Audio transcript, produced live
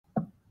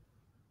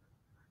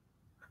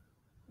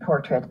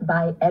Portrait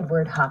by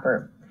Edward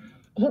Hopper.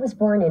 He was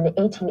born in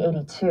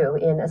 1882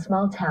 in a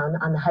small town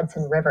on the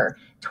Hudson River,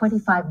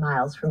 25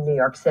 miles from New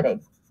York City.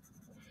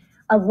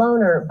 A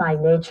loner by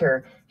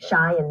nature,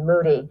 shy and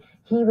moody,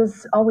 he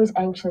was always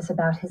anxious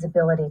about his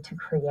ability to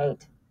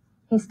create.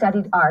 He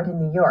studied art in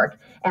New York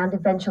and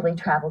eventually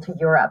traveled to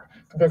Europe,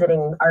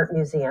 visiting art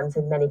museums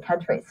in many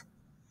countries.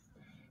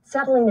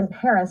 Settling in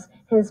Paris,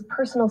 his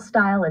personal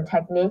style and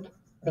technique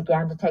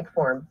began to take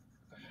form.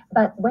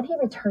 But when he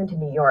returned to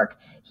New York,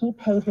 he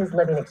paid his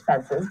living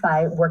expenses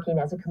by working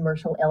as a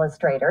commercial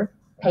illustrator,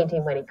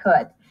 painting when he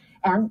could,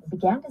 and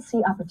began to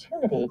see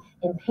opportunity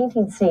in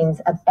painting scenes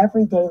of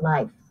everyday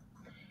life.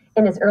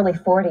 In his early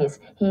 40s,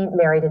 he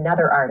married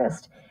another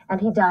artist,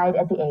 and he died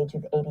at the age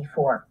of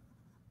 84.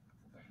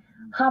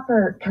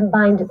 Hopper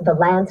combined the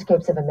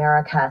landscapes of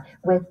America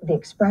with the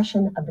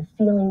expression of the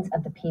feelings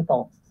of the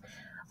people.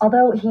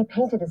 Although he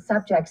painted his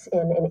subjects in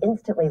an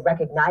instantly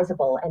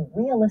recognizable and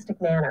realistic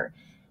manner,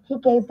 he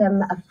gave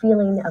them a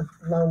feeling of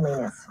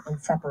loneliness and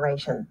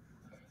separation.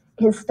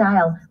 His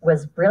style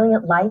was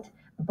brilliant light,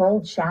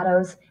 bold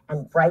shadows,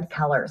 and bright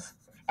colors,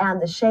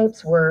 and the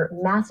shapes were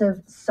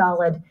massive,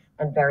 solid,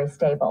 and very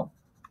stable.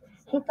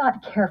 He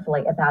thought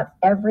carefully about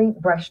every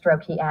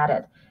brushstroke he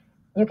added.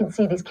 You can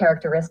see these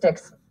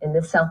characteristics in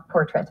this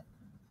self-portrait.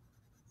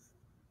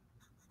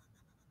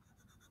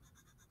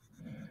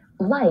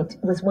 Light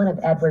was one of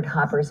Edward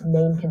Hopper's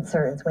main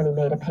concerns when he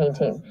made a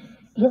painting.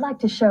 He liked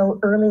to show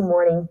early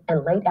morning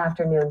and late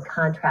afternoon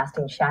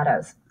contrasting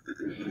shadows.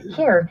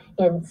 Here,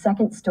 in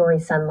second-story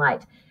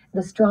sunlight,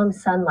 the strong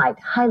sunlight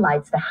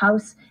highlights the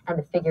house and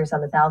the figures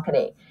on the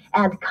balcony,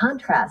 and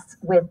contrasts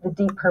with the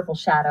deep purple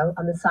shadow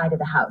on the side of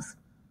the house.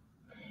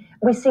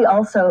 We see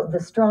also the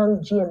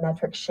strong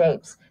geometric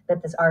shapes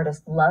that this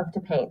artist loved to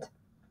paint.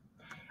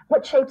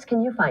 What shapes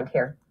can you find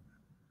here?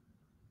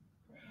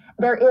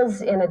 There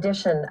is, in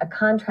addition, a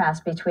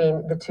contrast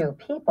between the two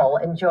people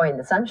enjoying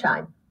the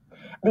sunshine.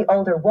 The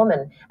older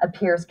woman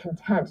appears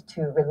content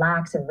to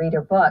relax and read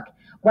her book,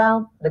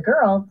 while the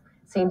girl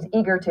seems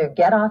eager to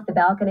get off the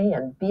balcony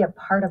and be a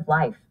part of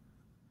life.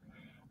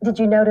 Did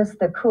you notice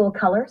the cool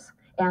colors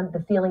and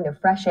the feeling of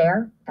fresh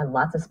air and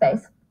lots of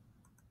space?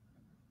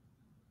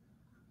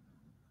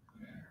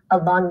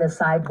 Along the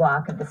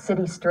sidewalk of the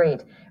city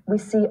street, we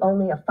see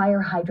only a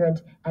fire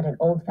hydrant and an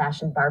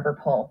old-fashioned barber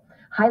pole,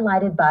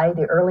 highlighted by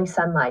the early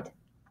sunlight.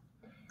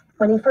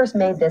 When he first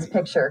made this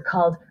picture,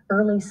 called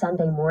Early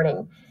Sunday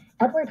Morning,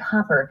 Edward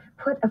Hopper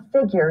put a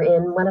figure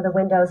in one of the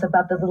windows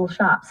above the little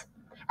shops,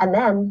 and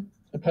then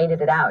he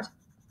painted it out.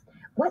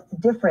 What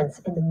difference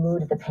in the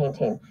mood of the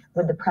painting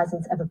would the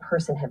presence of a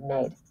person have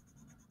made?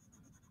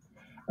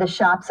 The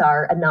shops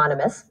are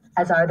anonymous,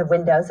 as are the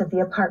windows of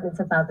the apartments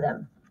above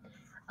them.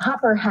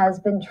 Hopper has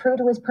been true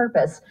to his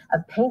purpose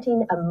of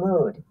painting a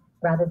mood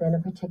rather than a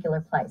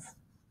particular place.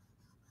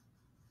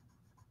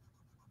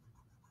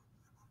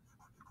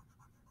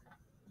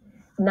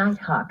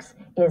 Nighthawks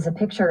is a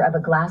picture of a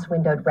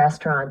glass-windowed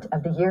restaurant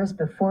of the years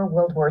before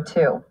World War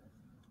II,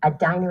 a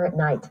diner at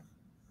night.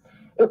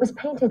 It was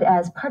painted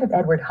as part of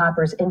Edward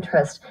Hopper's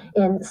interest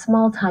in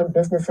small-time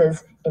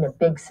businesses in a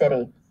big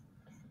city.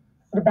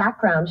 The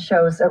background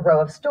shows a row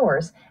of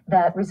stores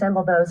that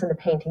resemble those in the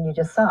painting you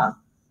just saw.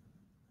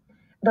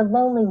 The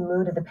lonely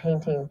mood of the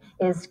painting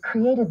is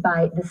created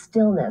by the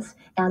stillness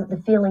and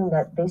the feeling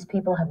that these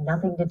people have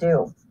nothing to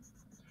do.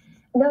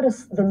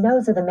 Notice the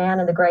nose of the man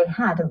in the gray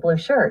hat and blue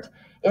shirt.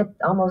 It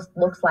almost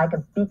looks like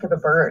a beak of a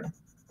bird.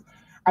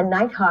 A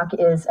nighthawk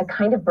is a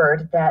kind of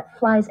bird that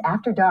flies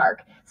after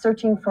dark,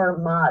 searching for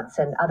moths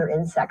and other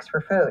insects for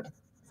food.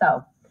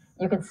 So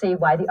you can see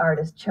why the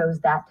artist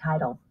chose that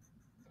title.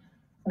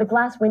 The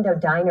glass window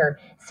diner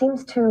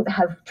seems to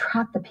have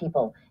trapped the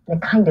people in a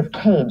kind of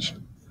cage.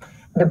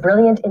 The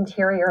brilliant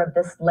interior of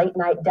this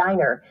late-night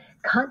diner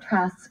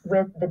contrasts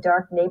with the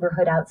dark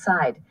neighborhood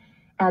outside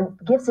and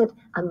gives it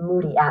a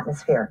moody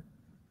atmosphere.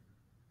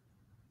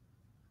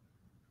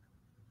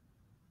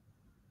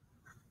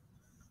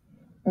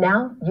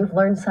 Now you've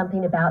learned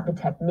something about the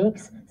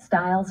techniques,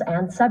 styles,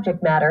 and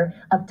subject matter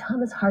of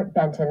Thomas Hart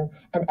Benton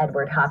and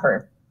Edward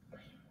Hopper.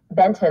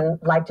 Benton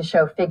liked to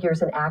show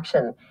figures in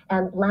action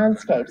and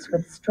landscapes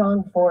with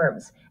strong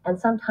forms and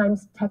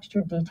sometimes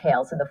textured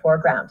details in the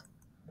foreground.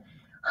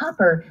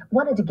 Hopper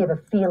wanted to give a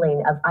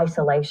feeling of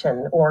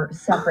isolation or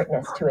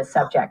separateness to his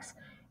subjects,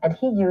 and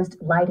he used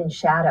light and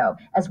shadow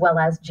as well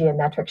as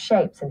geometric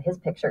shapes in his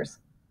pictures.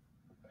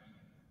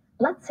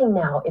 Let's see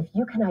now if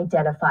you can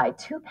identify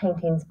two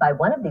paintings by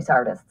one of these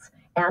artists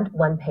and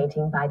one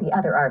painting by the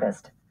other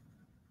artist.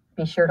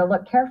 Be sure to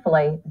look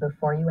carefully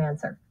before you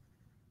answer.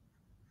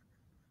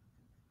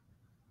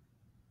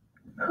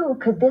 Who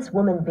could this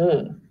woman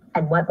be,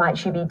 and what might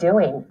she be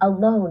doing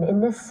alone in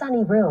this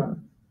sunny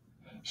room?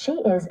 She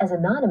is as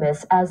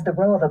anonymous as the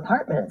row of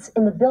apartments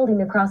in the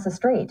building across the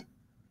street.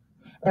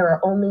 There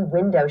are only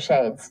window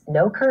shades,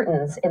 no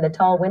curtains in the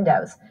tall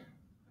windows.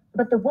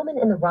 But the woman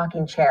in the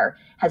rocking chair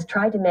has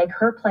tried to make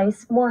her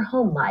place more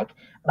home-like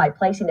by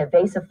placing a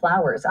vase of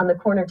flowers on the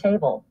corner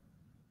table.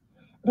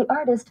 The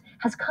artist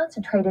has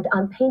concentrated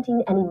on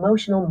painting an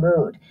emotional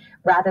mood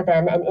rather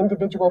than an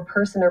individual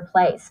person or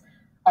place,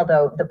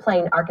 although the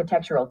plain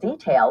architectural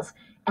details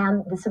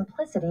and the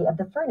simplicity of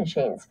the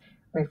furnishings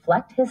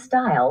reflect his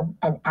style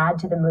and add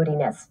to the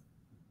moodiness.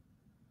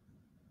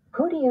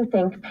 Who do you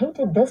think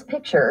painted this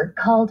picture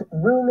called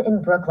Room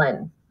in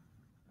Brooklyn?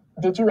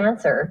 Did you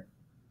answer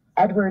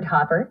Edward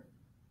Hopper?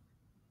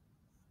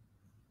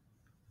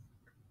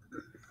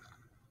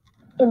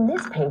 In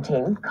this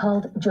painting,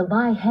 called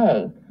July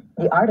Hay,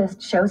 the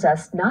artist shows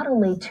us not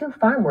only two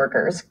farm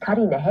workers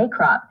cutting the hay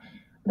crop,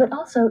 but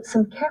also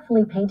some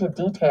carefully painted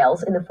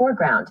details in the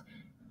foreground: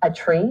 a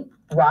tree,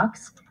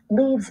 rocks,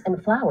 leaves,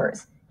 and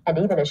flowers, and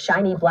even a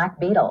shiny black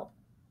beetle.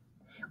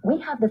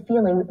 We have the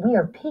feeling we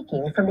are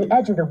peeking from the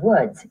edge of the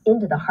woods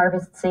into the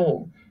harvest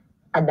scene.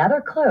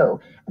 Another clue,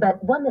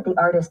 but one that the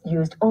artist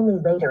used only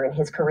later in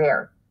his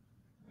career.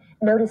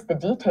 Notice the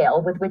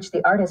detail with which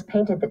the artist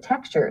painted the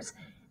textures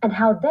and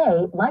how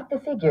they, like the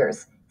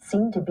figures,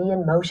 seem to be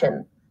in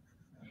motion.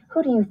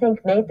 Who do you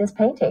think made this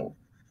painting?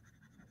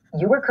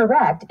 You were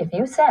correct if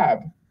you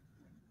said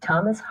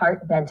Thomas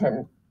Hart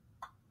Benton.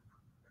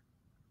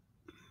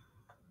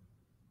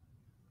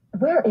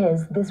 Where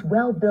is this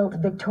well-built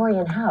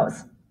Victorian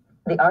house?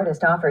 The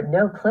artist offered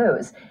no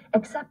clues,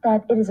 except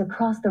that it is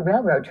across the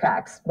railroad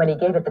tracks when he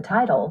gave it the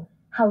title,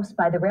 House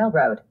by the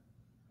Railroad.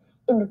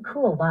 In the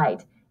cool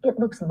light, it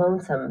looks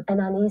lonesome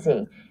and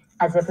uneasy,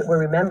 as if it were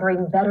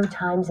remembering better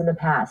times in the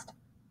past.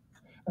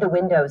 The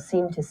windows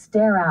seem to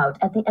stare out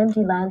at the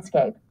empty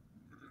landscape.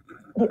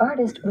 The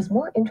artist was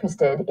more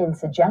interested in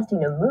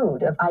suggesting a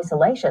mood of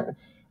isolation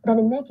than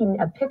in making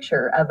a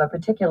picture of a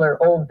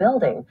particular old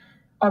building,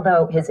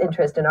 although his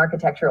interest in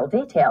architectural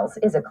details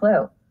is a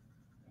clue.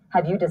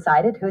 Have you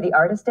decided who the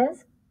artist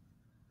is?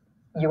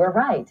 You were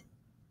right.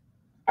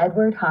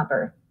 Edward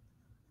Hopper.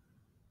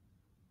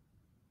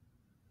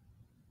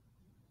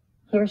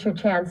 Here's your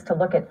chance to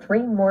look at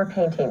 3 more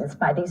paintings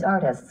by these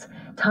artists,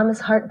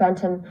 Thomas Hart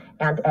Benton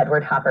and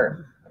Edward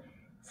Hopper.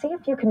 See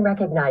if you can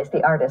recognize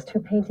the artist who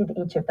painted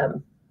each of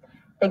them.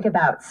 Think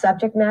about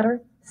subject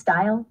matter,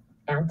 style,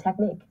 and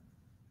technique.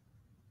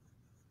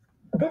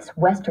 This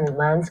Western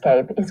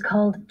landscape is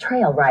called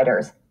Trail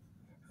Riders.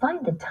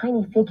 Find the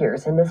tiny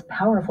figures in this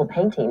powerful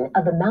painting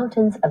of the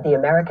mountains of the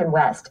American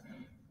West.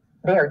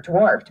 They are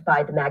dwarfed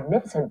by the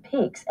magnificent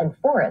peaks and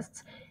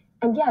forests,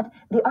 and yet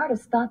the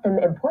artist thought them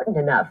important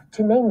enough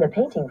to name the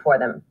painting for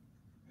them.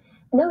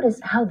 Notice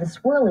how the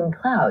swirling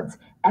clouds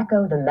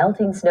echo the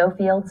melting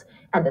snowfields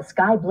and the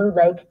sky-blue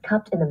lake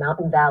cupped in the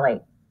mountain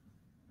valley.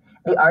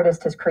 The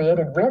artist has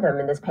created rhythm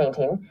in this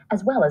painting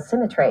as well as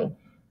symmetry,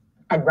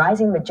 and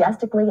rising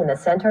majestically in the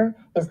center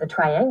is the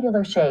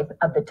triangular shape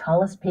of the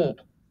tallest peak.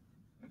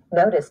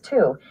 Notice,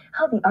 too,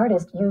 how the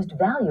artist used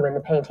value in the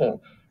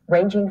painting,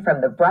 ranging from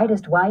the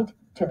brightest white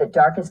to the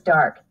darkest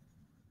dark.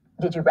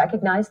 Did you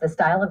recognize the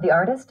style of the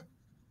artist?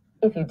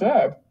 If you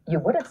did, you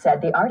would have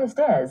said the artist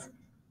is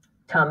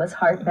Thomas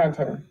Hart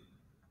Benton.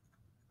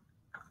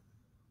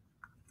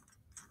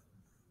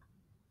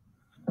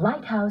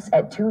 Lighthouse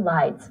at Two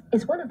Lights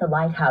is one of the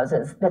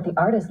lighthouses that the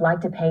artist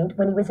liked to paint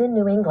when he was in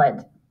New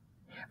England.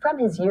 From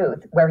his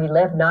youth, where he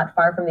lived not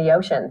far from the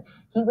ocean,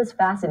 he was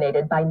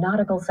fascinated by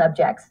nautical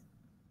subjects.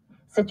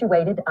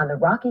 Situated on the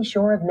rocky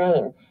shore of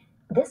Maine,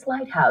 this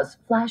lighthouse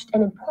flashed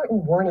an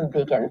important warning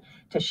beacon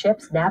to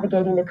ships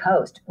navigating the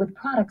coast with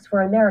products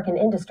for American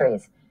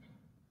industries.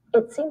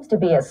 It seems to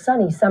be a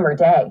sunny summer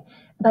day,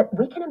 but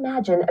we can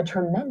imagine a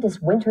tremendous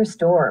winter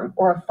storm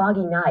or a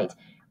foggy night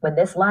when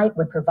this light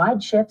would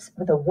provide ships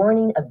with a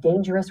warning of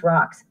dangerous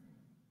rocks.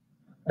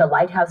 The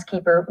lighthouse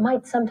keeper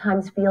might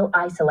sometimes feel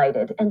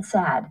isolated and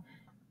sad.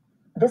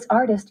 This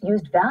artist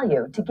used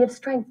value to give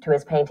strength to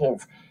his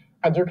paintings,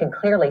 and you can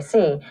clearly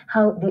see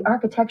how the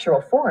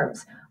architectural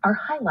forms are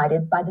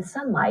highlighted by the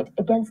sunlight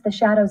against the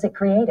shadows it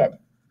created.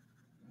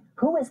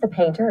 Who is the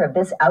painter of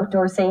this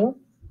outdoor scene?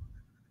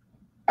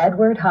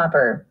 Edward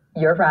Hopper.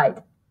 You're right.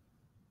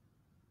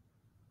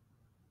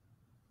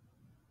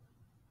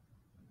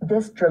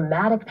 This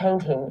dramatic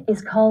painting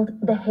is called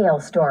The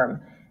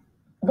Hailstorm.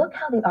 Look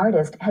how the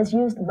artist has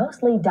used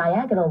mostly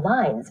diagonal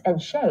lines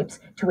and shapes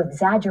to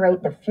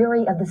exaggerate the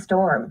fury of the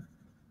storm.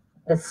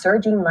 The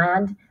surging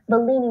land, the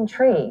leaning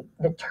tree,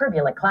 the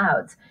turbulent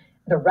clouds,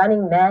 the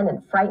running men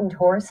and frightened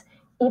horse,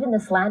 even the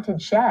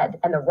slanted shed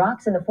and the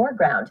rocks in the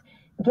foreground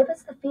give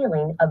us the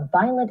feeling of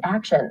violent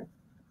action,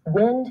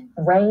 wind,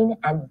 rain,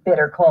 and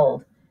bitter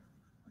cold.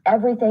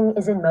 Everything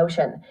is in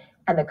motion,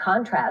 and the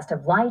contrast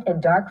of light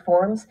and dark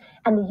forms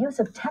and the use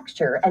of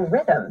texture and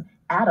rhythm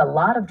add a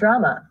lot of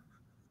drama.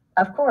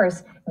 Of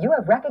course, you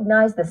have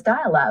recognized the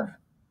style of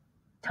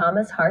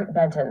Thomas Hart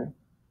Benton.